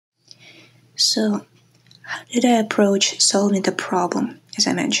So, how did I approach solving the problem, as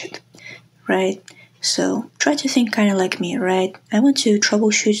I mentioned, right? So, try to think kind of like me, right? I want to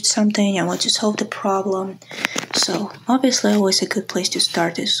troubleshoot something, I want to solve the problem. So, obviously, always a good place to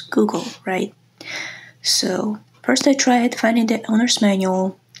start is Google, right? So, first I tried finding the owner's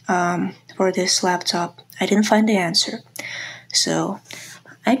manual for this laptop. I didn't find the answer. So,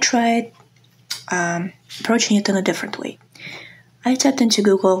 I tried approaching it in a different way. I typed into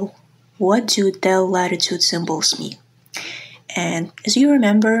Google, what do Dell Latitude symbols mean? And as you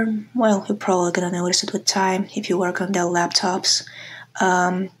remember, well, you're probably gonna notice it with time if you work on Dell laptops.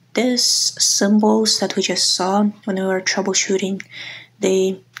 These symbols that we just saw when we were troubleshooting,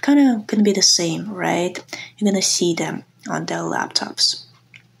 they kind of can be the same, right? You're gonna see them on Dell laptops.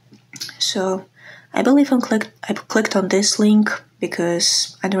 So I believe I clicked on this link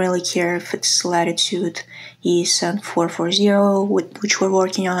because I don't really care if it's Latitude E7440, which we're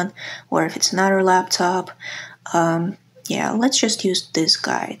working on, or if it's another laptop. Yeah, let's just use this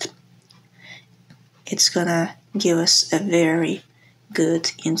guide. It's gonna give us a very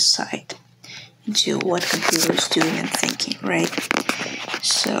good insight into what computer is doing and thinking, right?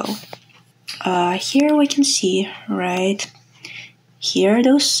 So here we can see, right, here are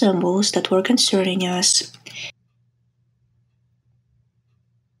those symbols that were concerning us.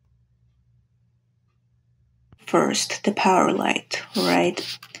 First, the power light, right?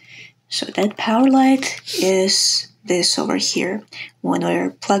 So that power light is this over here when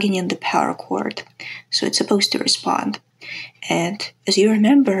we're plugging in the power cord. So it's supposed to respond. And as you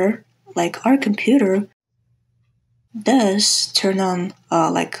remember, like our computer does turn on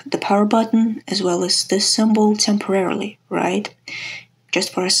like the power button as well as this symbol temporarily, right?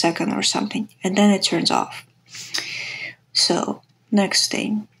 Just for a second or something, and then it turns off. So next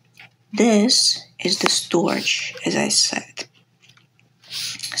thing, this is the storage, as I said.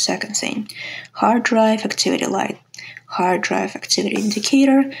 Second thing, hard drive activity light. Hard drive activity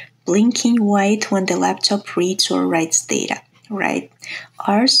indicator, blinking white when the laptop reads or writes data, right?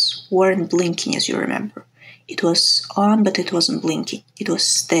 Ours weren't blinking, as you remember. It was on, but it wasn't blinking. It was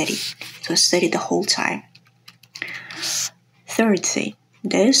steady. It was steady the whole time. Third thing,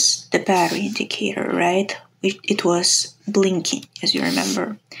 this, the battery indicator, right? It was blinking, as you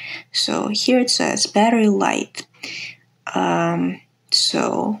remember. So here it says battery light.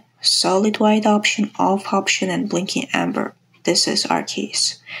 So solid white option, off option, and blinking amber. This is our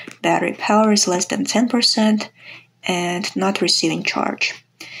case. Battery power is less than 10% and not receiving charge.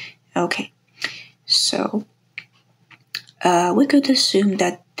 Okay, so we could assume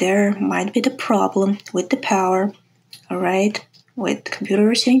that there might be the problem with the power, all right, with computer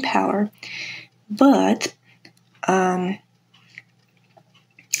receiving power, but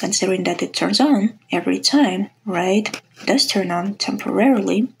considering that it turns on every time, right, it does turn on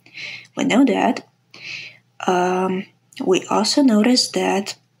temporarily, we know that. We also notice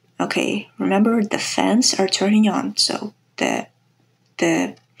that, okay, remember the fans are turning on, so the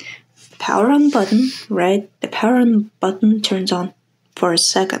power on button, right, the power on button turns on for a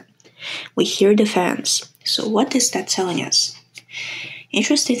second. We hear the fans. So what is that telling us?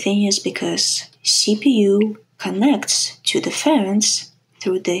 Interesting thing is because CPU connects to the fans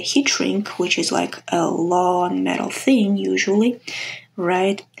through the heat shrink, which is like a long metal thing usually,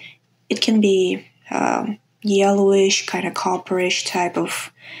 right? It can be yellowish, kind of copperish type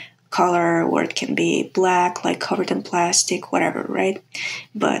of color, or it can be black, like covered in plastic, whatever, right?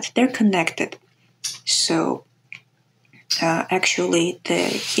 But they're connected. So actually the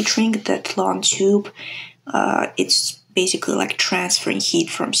heat shrink, that long tube, it's basically like transferring heat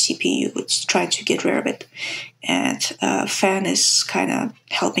from CPU. It's trying to get rid of it. And fan is kind of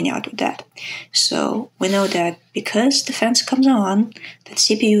helping out with that. So we know that because the fan comes on, that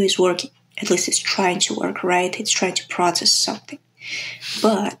CPU is working. At least it's trying to work, right? It's trying to process something.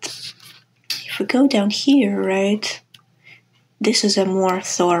 But if we go down here, right, this is a more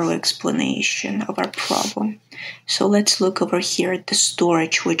thorough explanation of our problem. So let's look over here at the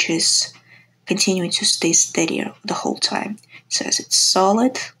storage, which is continuing to stay steady the whole time. It says it's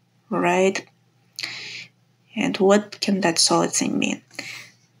solid, right? And what can that solid thing mean?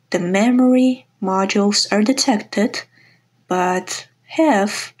 The memory modules are detected, but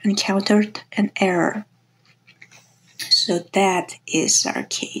have encountered an error. So that is our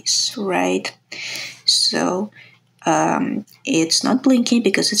case, right? So it's not blinking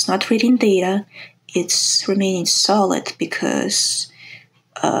because it's not reading data. It's remaining solid because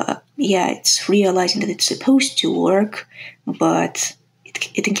it's realizing that it's supposed to work, but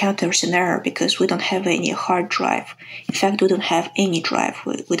it encounters an error because we don't have any hard drive. In fact, we don't have any drive.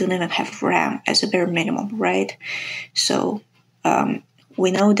 We don't even have RAM as a bare minimum, right? So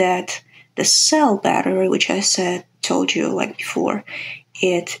we know that the cell battery, which I told you like before,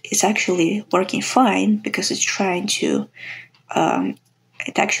 it is actually working fine because it's trying to,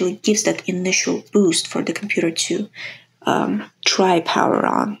 it actually gives that initial boost for the computer to try power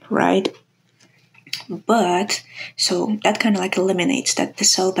on, right? But, so that kind of like eliminates that the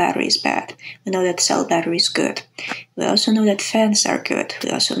cell battery is bad. We know that cell battery is good. We also know that fans are good. We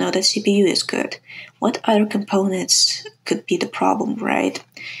also know that CPU is good. What other components could be the problem, right?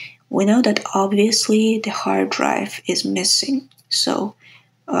 We know that obviously the hard drive is missing. So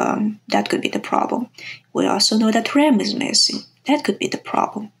that could be the problem. We also know that RAM is missing. That could be the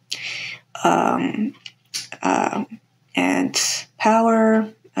problem. And power,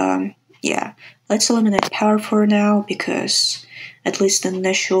 yeah. Let's eliminate power for now because at least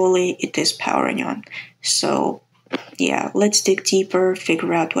initially it is powering on. So yeah, let's dig deeper,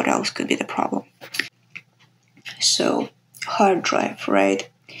 figure out what else could be the problem. So hard drive, right?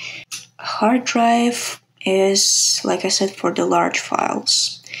 Hard drive is, like I said, for the large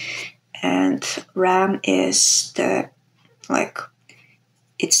files. And RAM is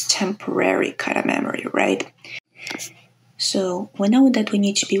it's temporary kind of memory, right? So we know that we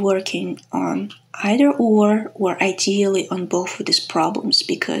need to be working on either or ideally on both of these problems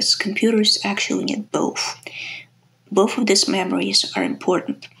because computers actually need both. Both of these memories are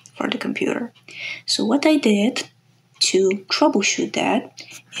important for the computer. So what I did to troubleshoot that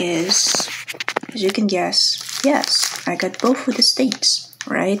is, as you can guess, yes, I got both of the states,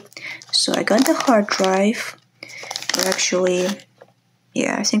 right? So I got the hard drive, or actually,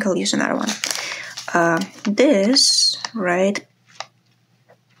 yeah, I think I'll use another one. This, right,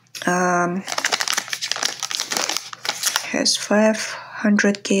 has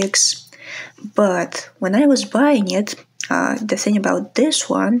 500 gigs, but when I was buying it, the thing about this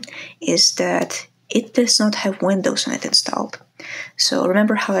one is that it does not have Windows on it installed. So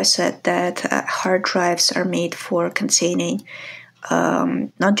remember how I said that hard drives are made for containing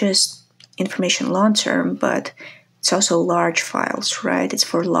not just information long-term, but it's also large files, right? It's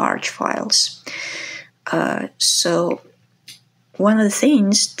for large files. So one of the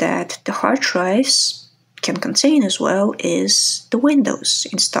things that the hard drives can contain as well is the Windows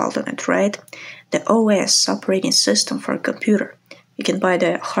installed on it, right? The OS, operating system for a computer. You can buy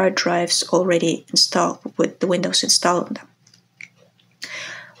the hard drives already installed with the Windows installed on them.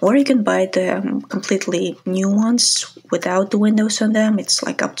 Or you can buy the completely new ones without the Windows on them. It's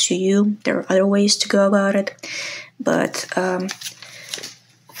like up to you. There are other ways to go about it. But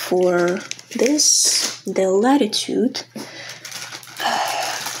for this, the Latitude,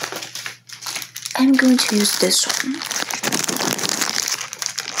 I'm going to use this one.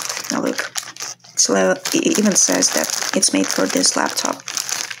 Now look, it even says that it's made for this laptop.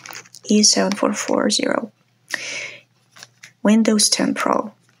 E7440. Windows 10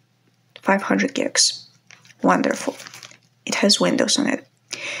 Pro. 500 gigs. Wonderful. It has Windows on it.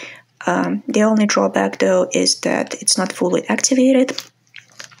 The only drawback though is that it's not fully activated.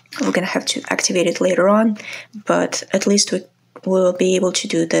 We're going to have to activate it later on, but at least we will be able to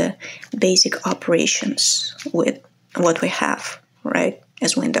do the basic operations with what we have, right,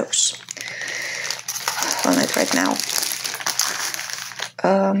 as Windows on it right now.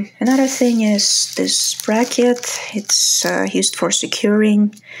 Another thing is this bracket. It's used for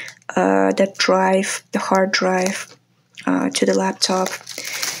securing that drive, the hard drive, to the laptop.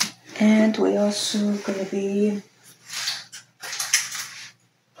 And we also gonna be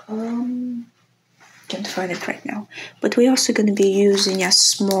can't find it right now, but we're also gonna be using a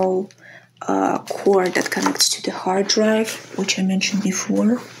small cord that connects to the hard drive, which I mentioned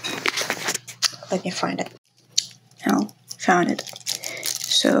before. Let me find it. Oh, found it.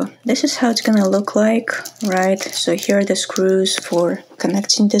 So this is how it's gonna look like, right? So here are the screws for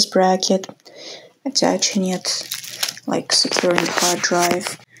connecting this bracket, attaching it, like securing the hard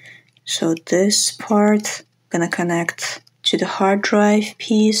drive. So this part gonna connect to the hard drive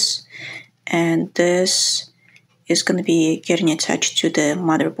piece, and this is gonna be getting attached to the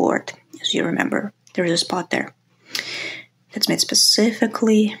motherboard. As you remember, there's a spot there that's made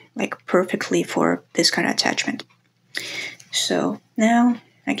specifically, like perfectly for this kind of attachment. So now,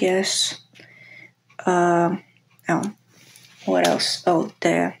 I guess, what else? Oh,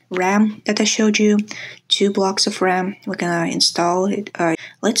 the RAM that I showed you, 2 blocks of RAM. We're gonna install it.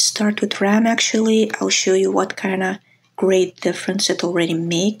 Let's start with RAM actually. I'll show you what kind of great difference it already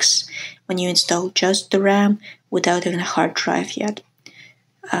makes when you install just the RAM without even a hard drive yet.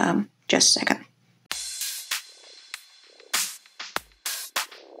 Just a second.